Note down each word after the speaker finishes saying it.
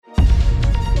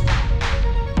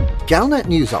Galnet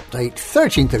News Update,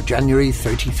 13th of January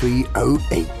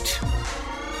 3308.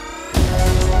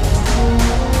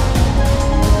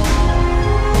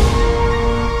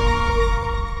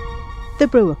 The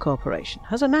Brewer Corporation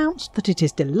has announced that it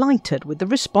is delighted with the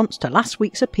response to last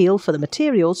week's appeal for the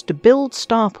materials to build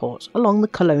starports along the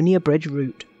Colonia Bridge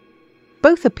route.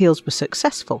 Both appeals were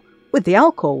successful, with the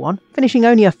Alcor one finishing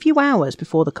only a few hours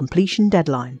before the completion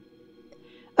deadline.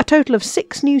 A total of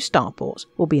 6 new starports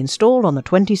will be installed on the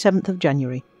 27th of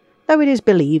January, though it is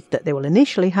believed that they will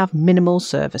initially have minimal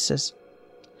services.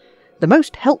 The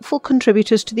most helpful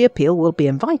contributors to the appeal will be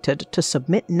invited to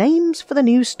submit names for the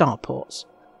new starports.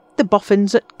 The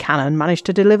boffins at Caine managed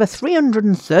to deliver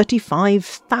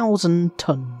 335,000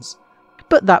 tonnes.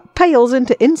 But that pales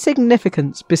into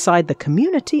insignificance beside the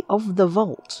community of the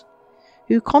Vault,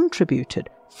 who contributed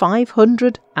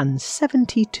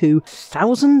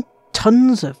 572,000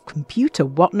 tonnes of computer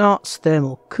whatnots,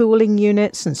 thermal cooling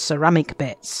units and ceramic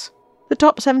bits. The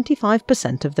top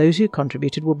 75% of those who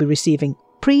contributed will be receiving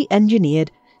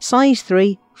pre-engineered size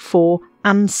 3, 4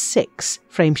 and 6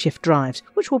 frameshift drives,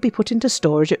 which will be put into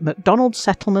storage at McDonald's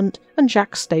Settlement and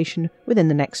Jack's Station within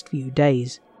the next few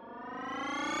days.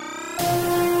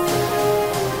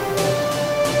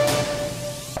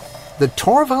 The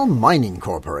Torval Mining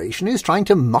Corporation is trying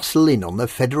to muscle in on the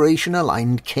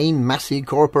Federation-aligned Caine-Massey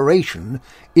Corporation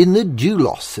in the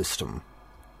Dulos system.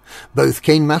 Both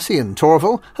Caine-Massey and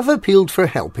Torval have appealed for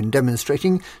help in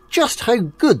demonstrating just how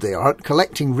good they are at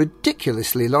collecting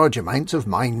ridiculously large amounts of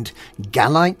mined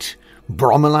gallite,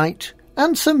 bromellite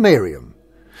and samarium,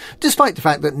 despite the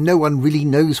fact that no one really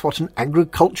knows what an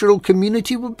agricultural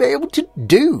community will be able to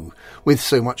do with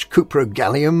so much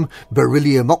cuprogallium,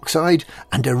 beryllium oxide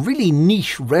and a really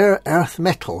niche rare earth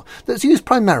metal that's used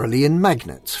primarily in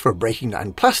magnets for breaking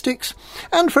down plastics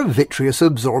and for vitreous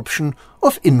absorption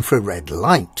of infrared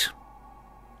light.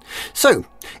 So,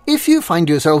 if you find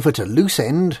yourself at a loose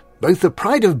end, both the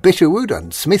Pride of Bitterwood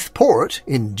and Smith Port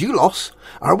in Dulos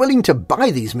are willing to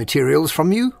buy these materials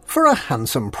from you for a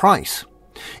handsome price.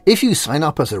 If you sign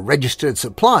up as a registered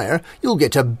supplier, you'll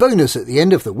get a bonus at the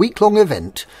end of the week-long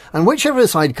event, and whichever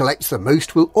side collects the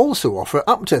most will also offer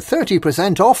up to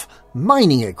 30% off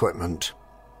mining equipment.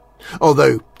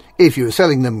 Although, if you're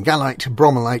selling them gallite,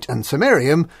 bromellite and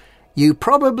samarium, you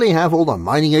probably have all the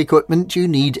mining equipment you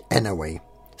need anyway.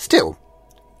 Still,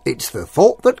 it's the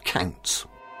thought that counts.